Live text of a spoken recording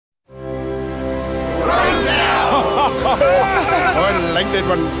take that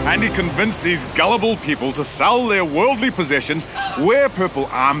one. And he convinced these gullible people to sell their worldly possessions, wear purple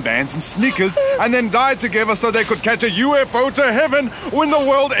armbands and sneakers, and then die together so they could catch a UFO to heaven when the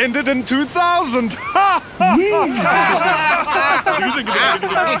world ended in 2000.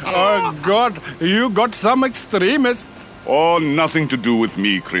 Oh, God, you got some extremists. Oh, nothing to do with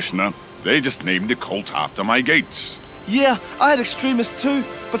me, Krishna. They just named the cult after my gates. Yeah, I had extremists too,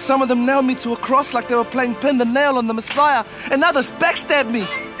 but some of them nailed me to a cross like they were playing pin the nail on the Messiah, and others backstabbed me.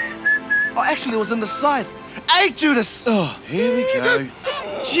 Oh, actually, it was in the side. Hey, Judas! Oh, here we go.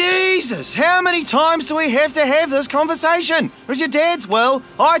 Jesus, how many times do we have to have this conversation? Was your dad's will?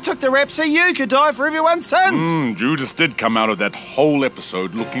 I took the rap so you could die for everyone's sins. Judas did come out of that whole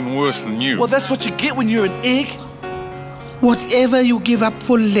episode looking worse than you. Well, that's what you get when you're an egg. Whatever you give up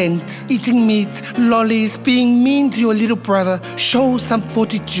for Lent, eating meat, lollies, being mean to your little brother, show some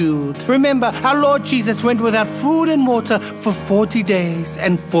fortitude. Remember, our Lord Jesus went without food and water for 40 days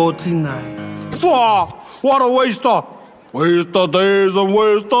and 40 nights. Wow, what a waster. Waste the days and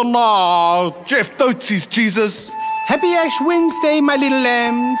waste the nights. Jeff Dotsies, Jesus. Happy Ash Wednesday, my little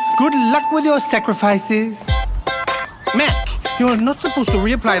lambs. Good luck with your sacrifices. Mack, you're not supposed to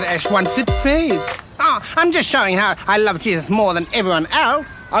reapply the ash once it fades. Oh, I'm just showing how I love Jesus more than everyone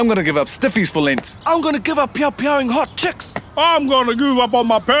else. I'm gonna give up stiffies for Lent. I'm gonna give up pow-powing hot chicks. I'm gonna give up on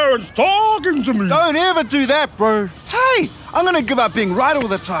my parents talking to me. Don't ever do that, bro. Hey, I'm gonna give up being right all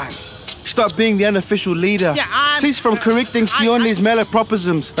the time. Stop being the unofficial leader. Yeah, Cease from correcting Sionle's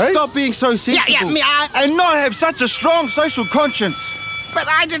malapropisms. Hey? Stop being so sensible. And not have such a strong social conscience. But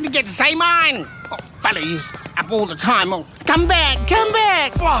I didn't get to say mine. Oh, fellow, you up all the time. Oh, come back, come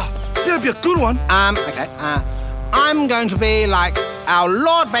back. Wow, that'll be a good one. Okay, I'm going to be like our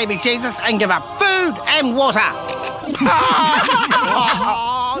Lord baby Jesus and give up food and water.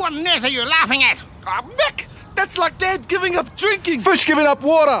 What on earth are you laughing at? Mick, that's like Dad giving up drinking. Fish giving up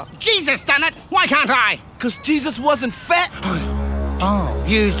water. Jesus done it. Why can't I? Because Jesus wasn't fat. Oh,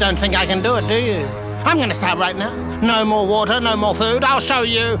 you don't think I can do it, do you? I'm going to start right now. No more water, no more food. I'll show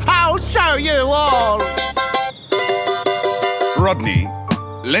you. I'll show you all. Rodney,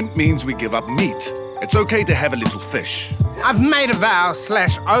 Lent means we give up meat. It's okay to have a little fish. I've made a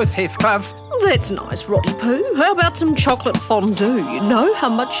vow/oath, Heathcliff. That's nice, Roddy Poo. How about some chocolate fondue? You know how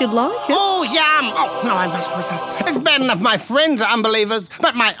much you'd like it. Oh, yum! Oh, no, I must resist. It's bad enough my friends are unbelievers,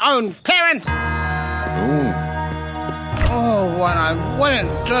 but my own parents... Oh, what I wouldn't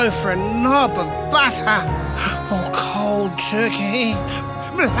do for a knob of butter. Oh, cold turkey.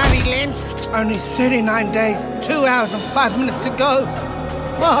 Bloody Lent. Only 39 days, 2 hours and 5 minutes to go.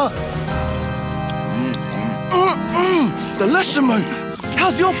 Oh. Delissimo.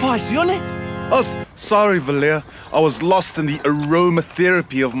 How's your pie, Sione? Oh, sorry, Valer. I was lost in the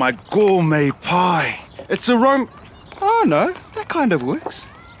aromatherapy of my gourmet pie. It's Oh, no, that kind of works.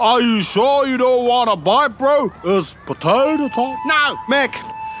 Are you sure you don't want a bite, bro? It's potato time. No! Mac,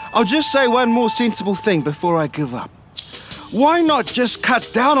 I'll just say one more sensible thing before I give up. Why not just cut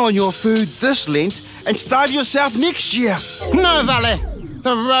down on your food this Lent and starve yourself next year? No, Vale.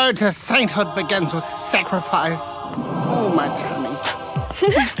 The road to sainthood begins with sacrifice. Oh, my tummy.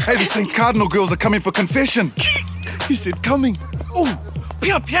 Hey, the St. Cardinal girls are coming for confession. He said coming. Ooh,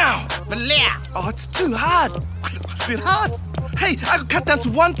 pew pew. Valer. Oh, it's too hard. I said hard. Hey, I could cut down to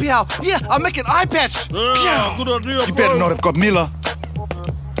 1 pew. Yeah, I'll make an eye patch. Yeah, good idea, You better not have got Mila.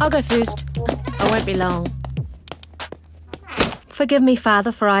 I'll go first. I won't be long. Forgive me,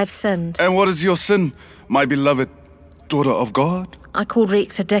 Father, for I have sinned. And what is your sin, my beloved daughter of God? I called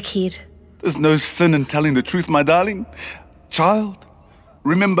Rex a dickhead. There's no sin in telling the truth, my darling. Child,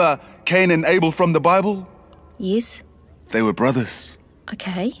 remember Cain and Abel from the Bible? Yes? They were brothers.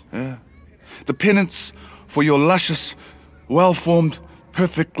 Okay. Yeah. The penance for your luscious, well-formed,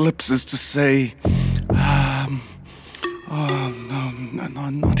 perfect lips is to say, no,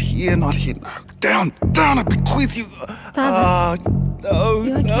 not here, not here. No, down, I bequeath you. Father? No,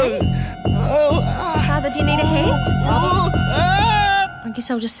 You okay? no. Father, do you need a hand? I guess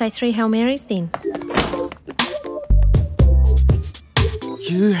I'll just say 3 Hail Marys then.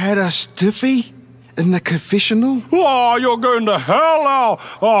 You had a stiffy in the confessional? Oh, you're going to hell now.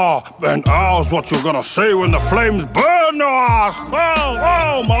 Oh, and how's what you're going to say when the flames burn your ass?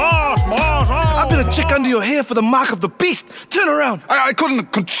 Oh, my ass. I better check under your hair for the mark of the beast. Turn around. I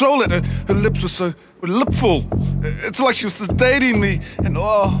couldn't control it. Her lips were lipful. It's like she was sedating me. And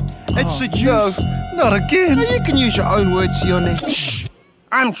It's seduce. No, not again. No, you can use your own words, Sione. Shh.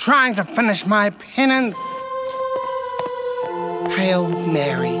 I'm trying to finish my penance. Hail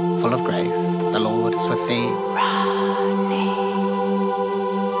Mary, full of grace, the Lord is with thee. Rodney.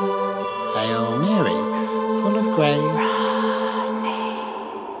 Hail Mary, full of grace. Rodney.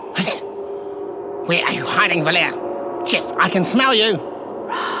 Where are you hiding, Valère? Jeff, I can smell you.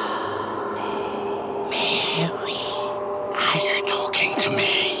 Mary, are you talking to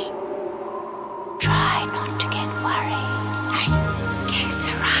me? Try not to get worried. Que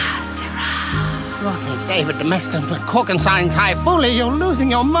sera, sera. Rodney David Domeston with cork and signs high. Fully, you're losing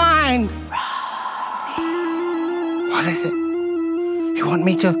your mind. What is it? You want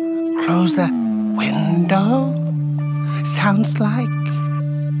me to close the window? Sounds like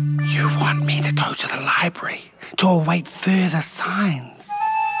you want me to go to the library to await further signs.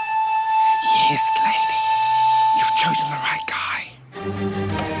 Yes, lady. You've chosen the right guy.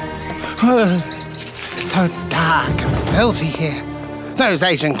 So dark and filthy here. Those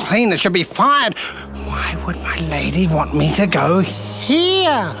Asian cleaners should be fired. Why would my lady want me to go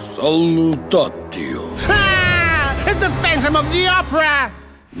here? Salutatio. Ah! It's the Phantom of the Opera!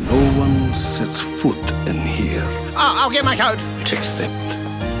 No one sets foot in here Oh, I'll get my coat. except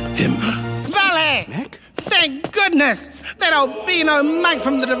him. Valet! Mack? Thank goodness! That albino mug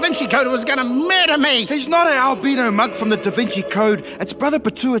from the Da Vinci Code was gonna murder me! He's not an albino mug from the Da Vinci Code. It's Brother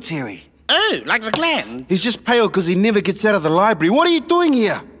Pituitary. Oh, like the gland? He's just pale because he never gets out of the library. What are you doing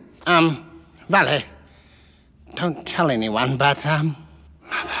here? Valet, don't tell anyone, but,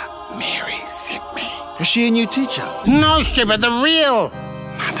 Mother Mary sent me. Is she a new teacher? No, stupid, the real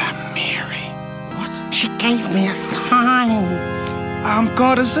Mother Mary. What? She gave me a sign.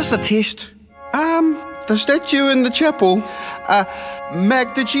 God, is this a test? The statue in the chapel.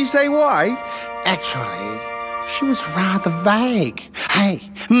 Mac, did she say why? Actually, she was rather vague. Hey,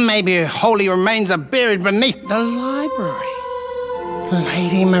 maybe her holy remains are buried beneath the library.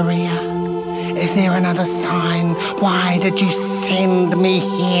 Lady Maria, is there another sign? Why did you send me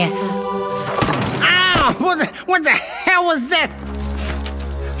here? Ah! What the hell was that?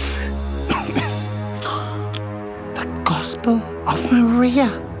 The Gospel of Maria.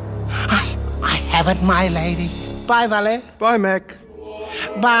 I have it, my lady. Bye, Valet. Bye, Mac.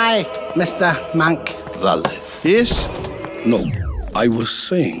 Bye, Mr. Monk. Valet. Yes? No, I was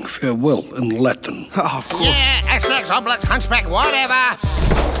saying farewell in Latin. Oh, of course. Yeah, Asterix, Obelix, Hunchback, whatever.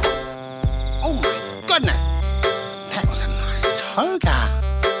 Oh, my goodness. That was a nice toga.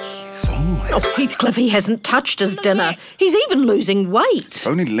 Oh, Heathcliff, he hasn't touched his dinner. He's even losing weight. If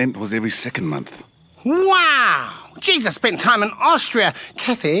only Lent was every second month. Wow! Jesus spent time in Austria.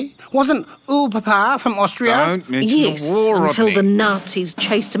 Kathy, wasn't Papa from Austria? Don't mention Yes, the war, until Rodney. the Nazis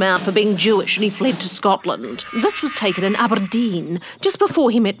chased him out for being Jewish and he fled to Scotland. This was taken in Aberdeen, just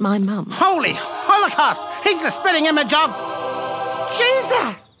before he met my mum. Holy Holocaust! He's the spitting image of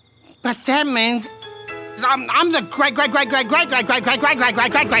Jesus! But that means I'm the great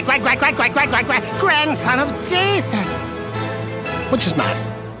grandson of Jesus. Which is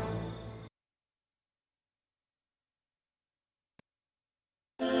nice.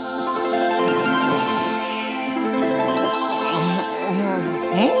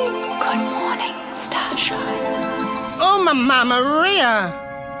 Good morning, Starshine. Oh, Mama Maria!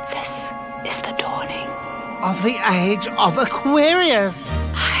 This is the dawning. Of the age of Aquarius.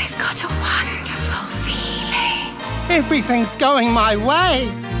 I've got a wonderful feeling. Everything's going my way.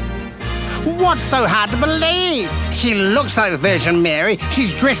 What's so hard to believe? She looks like the Virgin Mary,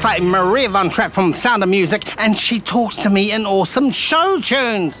 she's dressed like Maria von Trapp from Sound of Music, and she talks to me in awesome show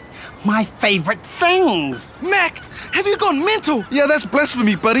tunes. My favourite things. Mac, have you gone mental? Yeah, that's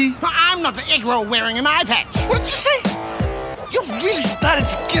blasphemy, buddy. I'm not the egg roll wearing an eye patch. What did you say? You really started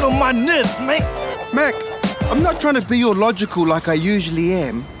to get on my nerves, mate. Mac, I'm not trying to be illogical like I usually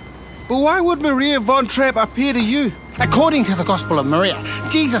am, but why would Maria von Trapp appear to you? According to the Gospel of Maria,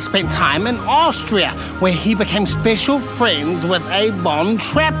 Jesus spent time in Austria, where he became special friends with a von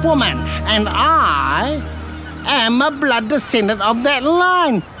Trapp woman, and I am a blood descendant of that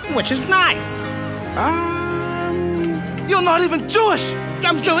line, which is nice. You're not even Jewish.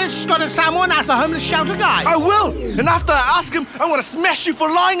 I'm Jewish, got a someone, ask a homeless shelter guy. I will. And after I ask him, I'm going to smash you for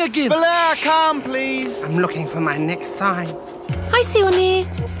lying again. Blair, come, please. I'm looking for my next sign. Hi, Sione.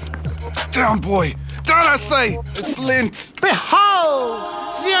 Down, boy. Down, I say. It's Lent.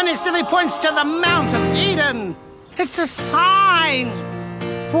 Behold! Sione Stevie points to the Mount of Eden. It's a sign.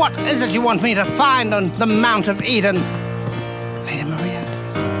 What is it you want me to find on the Mount of Eden? Lady Maria?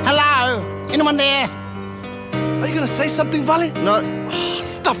 Hello? Anyone there? Are you going to say something, Vale? No.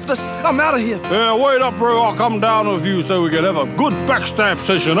 Stuff this. I'm out of here. Yeah, wait up, bro. I'll come down with you so we can have a good backstab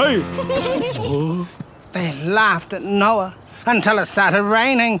session, eh? They laughed at Noah until it started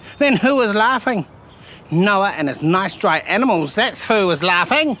raining. Then who was laughing? Noah and his nice dry animals. That's who was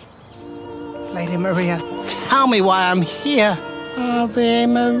laughing. Lady Maria, tell me why I'm here. Ave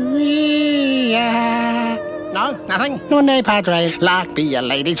Maria. No, nothing. No, padre. Like be a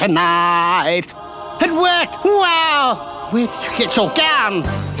lady tonight. It worked! Wow! Where did you get your gown?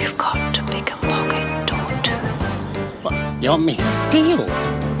 You've got to pick a pocket door too. What, you want me to steal?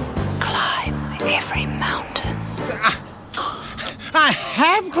 Climb every mountain. I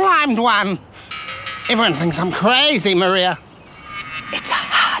have climbed one. Everyone thinks I'm crazy, Maria. It's a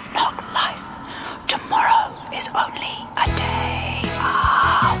hard knock life. Tomorrow is only a day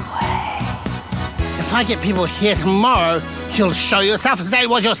away. If I get people here tomorrow, you'll show yourself. Is that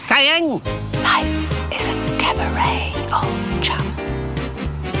what you're saying? Life is a cabaret, old chum.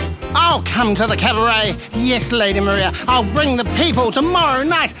 I'll come to the cabaret. Yes, Lady Maria. I'll bring the people tomorrow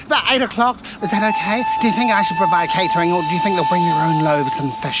night, about 8 o'clock. Is that okay? Do you think I should provide catering, or do you think they'll bring their own loaves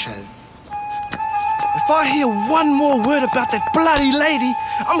and fishes? If I hear one more word about that bloody lady,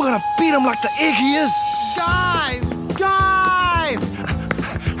 I'm gonna beat him like the egg he is. Guys!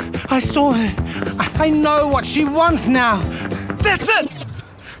 I saw her. I know what she wants now. That's it!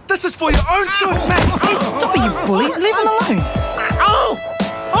 This is for your own good, Mack. Hey, stop it, you bullies. Leave him alone.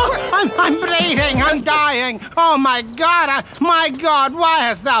 I'm bleeding. I'm dying. Oh, my God. My God, why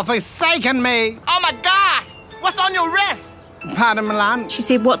hast thou forsaken me? Oh my gosh! What's on your wrist? Pardon, Milan? She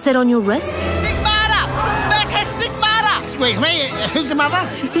said, what's that on your wrist? Stigmata! Mack has stigmata! Excuse me, who's the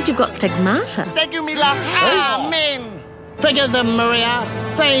mother? She said you've got stigmata. Thank you, Mila. Amen. Forgive them, Maria.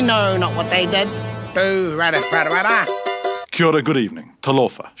 They know not what they did. Kia ora, good evening.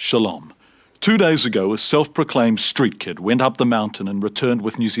 Talofa, shalom. 2 days ago, a self-proclaimed street kid went up the mountain and returned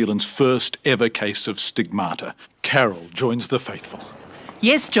with New Zealand's first ever case of stigmata. Carol joins the faithful.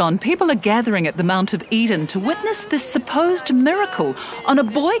 Yes, John, people are gathering at the Mount of Eden to witness this supposed miracle on a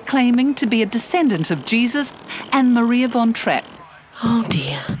boy claiming to be a descendant of Jesus and Maria von Trapp. Oh,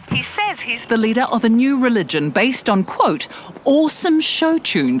 dear. He says he's the leader of a new religion based on, quote, awesome show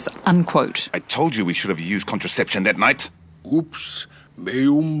tunes, unquote. I told you we should have used contraception that night. Oops,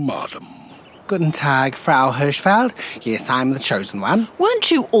 madam. Guten Tag, Frau Hirschfeld. Yes, I'm the chosen one.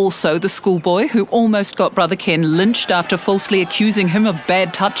 Weren't you also the schoolboy who almost got Brother Ken lynched after falsely accusing him of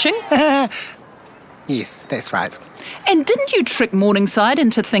bad touching? Yes, that's right. And didn't you trick Morningside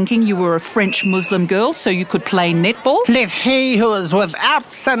into thinking you were a French Muslim girl so you could play netball? Let he who is without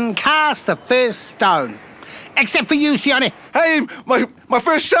sin cast the first stone. Except for you, Sione. Hey, my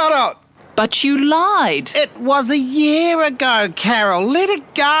first shout out. But you lied. It was a year ago, Carol. Let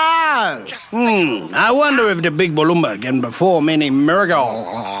it go. I wonder if the big Balumba can perform any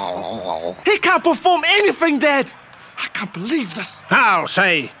miracle. He can't perform anything, Dad. I can't believe this. I'll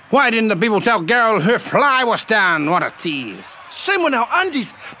say, why didn't the people tell Carol her fly was down? What a tease. Shame on our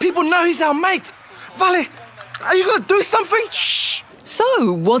undies. People know he's our mate. Vale, are you gonna do something? Shh.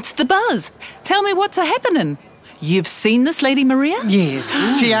 So, what's the buzz? Tell me what's a-happening. You've seen this Lady Maria? Yes.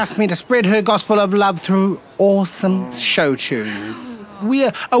 She asked me to spread her gospel of love through awesome show tunes.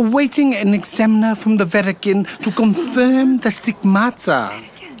 We're awaiting an examiner from the Vatican to confirm the stigmata.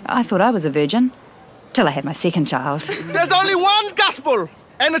 I thought I was a virgin, till I had my second child. There's only one gospel,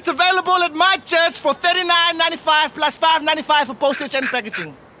 and it's available at my church for $39.95 plus $5.95 for postage and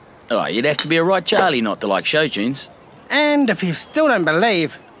packaging. Oh, you'd have to be a right Charlie not to like show tunes. And if you still don't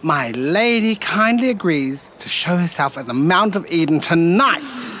believe, my lady kindly agrees to show herself at the Mount of Eden tonight,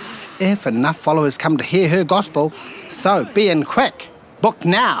 if enough followers come to hear her gospel. So be in quick. Book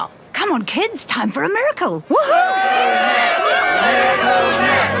now. Come on, kids, time for a miracle.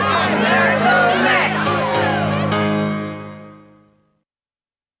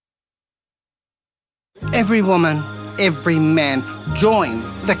 Every woman, every man, join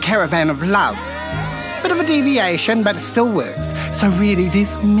the caravan of love. Bit of a deviation, but it still works. So really,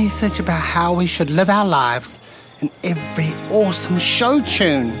 there's a message about how we should live our lives in every awesome show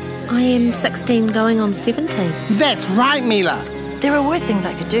tune. I am 16 going on 17. That's right, Mila. There are worse things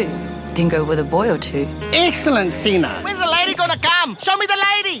I could do than go with a boy or two. Excellent, Sina. When's the lady gonna come? Show me the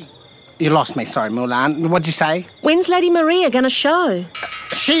lady! You lost me, sorry, Mulan. What'd you say? When's Lady Maria going to show?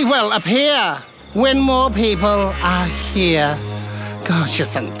 She will appear when more people are here. God, she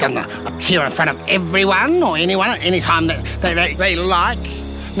doesn't appear in front of everyone or anyone at any time that they like.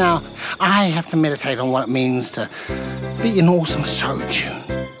 Now, I have to meditate on what it means to be an awesome show tune.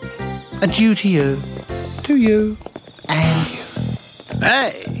 Adieu to you, and you.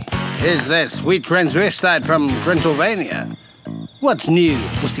 Hey, here's that sweet transvestite from Transylvania. What's new,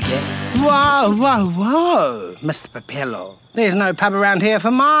 pussycat? Whoa, Mr. Papello. There's no pub around here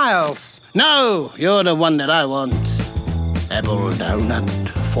for miles. No, you're the one that I want. Apple donut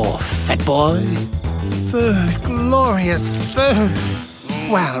for fat boy. Food, glorious food.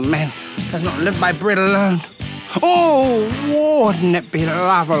 Well, man does not live by bread alone. Oh, wouldn't it be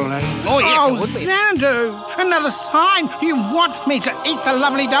lovely? Oh, yes, it would be. Xanadu, another sign you want me to eat the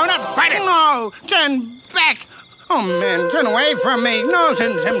lovely donut? Bite it. No, turn back. Oh, man, turn away from me. No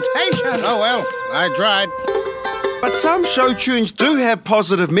temptation. Oh, well, I tried. But some show tunes do have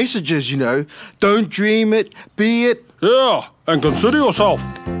positive messages, you know. Don't dream it, be it. Yeah, and consider yourself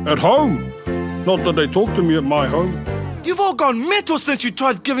at home. Not that they talk to me at my home. You've all gone mental since you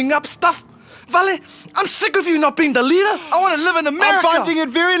tried giving up stuff. Vale, I'm sick of you not being the leader. I want to live in America. I'm finding it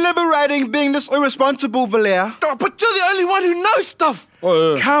very liberating being this irresponsible, Valère. Oh, but you're the only one who knows stuff.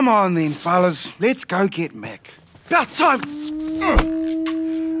 Oh, yeah. Come on then, fellas. Let's go get Mack. About time.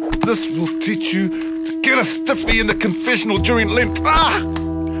 This will teach you to get a stiffy in the confessional during Lent. Ah!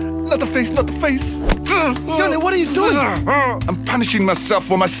 Not the face, not the face. Sonny, what are you doing? I'm punishing myself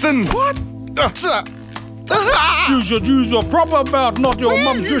for my sins. What? You should use a proper belt, not your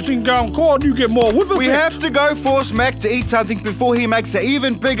mum's dressing gown cord. You get more whip We effect. have to go force Mack to eat something before he makes an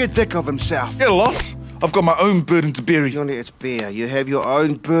even bigger dick of himself. Get lost. I've got my own burden to bear. Johnny, it's beer. You have your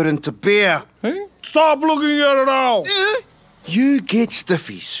own burden to bear. Hey? Stop looking at it now. You get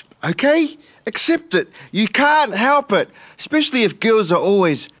stiffies, okay? Accept it. You can't help it, especially if girls are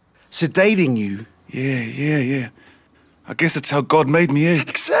always sedating you. Yeah. I guess it's how God made me, eh?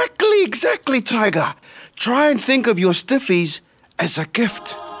 Exactly, Tiger. Try and think of your stiffies as a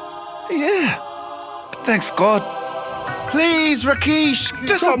gift. Yeah. Thanks, God. Please, Rakesh.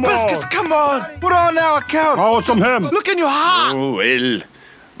 Just some biscuits, come on. Put on our account. How was some ham? Look in your heart. Oh, well.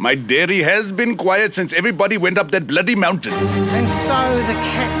 My dairy has been quiet since everybody went up that bloody mountain. And so the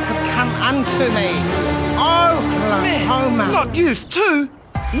cats have come unto me. Oklahoma. Not used to.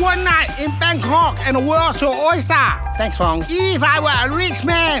 One night in Bangkok and a world to oyster. Thanks, Wong. If I were a rich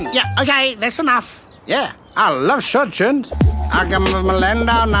man. Yeah, okay, that's enough. Yeah, I love short tunes. I come from a land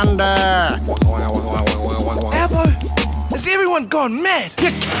down under. Albo, has everyone gone mad?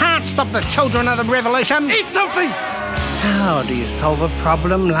 You can't stop the children of the revolution. Eat something. How do you solve a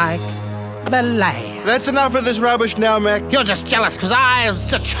problem like ballet? That's enough of this rubbish now, Mack. You're just jealous because I was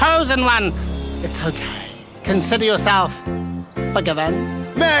the chosen one. It's okay. Consider yourself forgiven.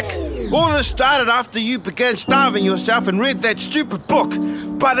 Mack, all this started after you began starving yourself and read that stupid book.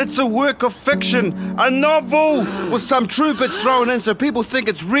 But it's a work of fiction, a novel with some true bits thrown in so people think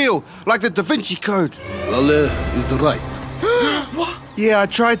it's real, like the Da Vinci Code. Valère is right. What? Yeah, I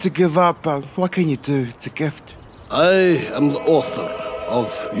tried to give up, but what can you do? It's a gift. I am the author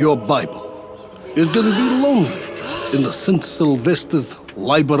of your Bible. It's gonna be lonely in the St. Sylvester's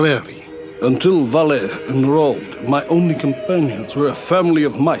library. Until Valère enrolled, my only companions were a family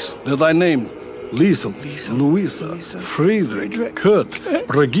of mice that I named Liesel, Louisa, Friedrich, Kurt,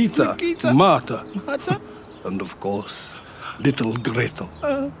 Brigitte, Martha, and of course, little Gretel.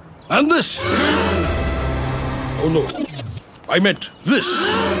 And this! Oh no, I meant this!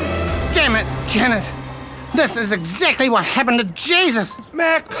 Damn it, Janet! This is exactly what happened to Jesus!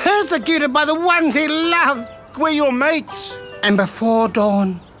 Mack, persecuted by the ones he loved! We're your mates! And before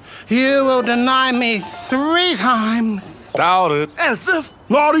dawn, you will deny me 3 times. Doubt it. As if.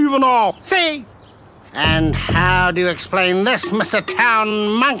 Not even all. See? And how do you explain this, Mr.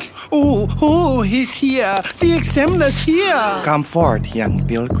 Town Monk? Oh, he's here. The examiner's here. Come forward, young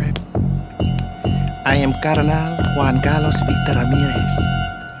pilgrim. I am Carnal Juan Carlos Victor Ramirez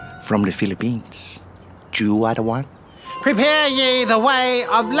from the Philippines. You are the one? Prepare ye the way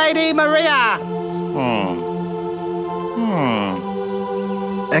of Lady Maria.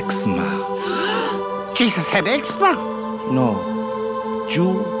 Eczema. Jesus had eczema? No.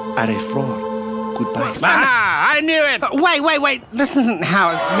 You are a fraud. Goodbye. Ah, I knew it. Wait. This isn't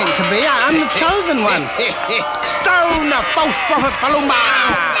how it's meant to be. I'm the chosen one. Stone the false prophet Palumba.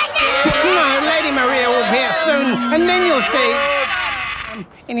 No, Lady Maria will appear soon, and then you'll see.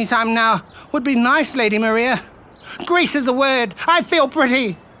 Anytime now would be nice, Lady Maria. Grease is the word. I feel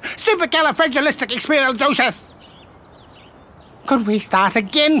pretty. Supercalifragilisticexpialidocious. Could we start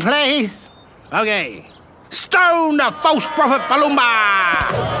again, please? Okay. Stone the false prophet Palumba!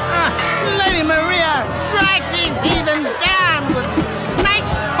 Lady Maria, strike these heathens down with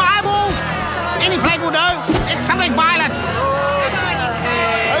snakes, fireballs, any plague will do. It's something violent.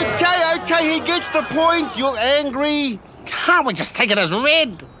 Okay, he gets the point. You're angry. Can't we just take it as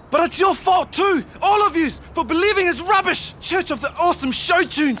read? But it's your fault too, all of yous, for believing his rubbish. Church of the Awesome Show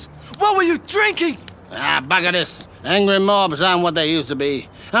Tunes. What were you drinking? Bugger this. Angry mobs aren't what they used to be.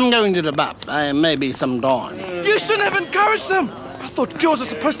 I'm going to the pub. Maybe some dawn. You shouldn't have encouraged them. I thought girls are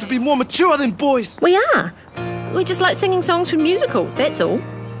supposed to be more mature than boys. We are. We just like singing songs from musicals, that's all.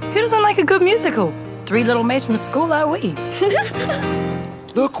 Who doesn't like a good musical? 3 little mates from school, are we?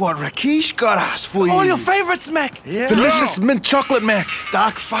 Look what Rakesh got us for you. All your favourites, Mac. Yeah. Delicious mint chocolate, Mac.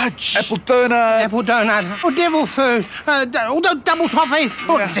 Dark fudge. Apple donut. Apple donut. Oh, devil food. Double toffees.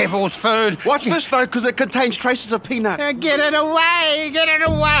 Oh, devil's food. Watch this, though, because it contains traces of peanut. Get it away. Get it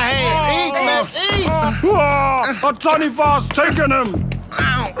away. Eat, Mac, eat. A tiny fast taking him.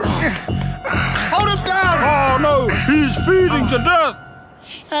 Hold him down. Oh, no, he's feeding to death.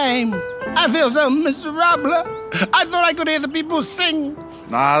 Shame. I feel so miserable. I thought I could hear the people sing.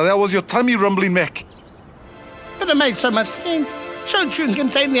 Nah, that was your tummy rumbling, Mac. But it made so much sense. Show tunes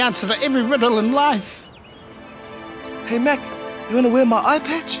contain the answer to every riddle in life. Hey, Mac, you want to wear my eye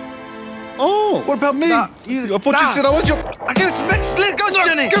patch? Oh. What about me? Nah, I thought you said I was your... I gave it to Max. Let go,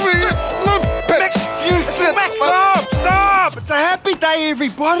 Johnny. Give me... No, Max, you said... Max, stop. It's a happy day,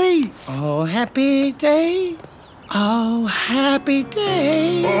 everybody. Oh, happy day. Oh, happy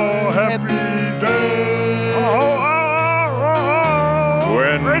day. Oh, happy day.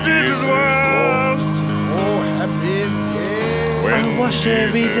 When Jesus was. Oh, happy day. I wash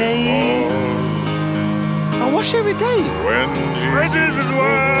every day. I wash every day. When Jesus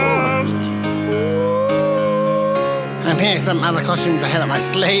was. And here's some other costumes I had up my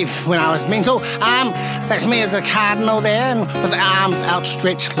sleeve when I was mental. That's me as a cardinal there, and with the arms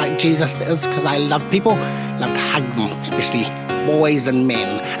outstretched like Jesus does, because I love people, love to hug them, especially boys and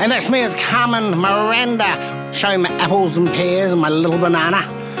men. And that's me as Carmen Miranda, showing my apples and pears and my little banana.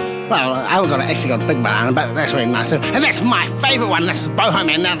 Well, I haven't actually got a big banana, but that's really nice too. And that's my favourite one, this is Boho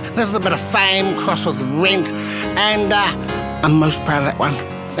Man. Now, this is a bit of Fame crossed with Rent, and I'm most proud of that one.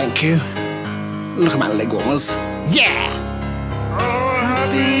 Thank you. Look at my leg warmers. Yeah! Oh,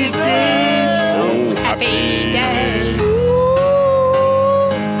 happy day. Oh, happy day.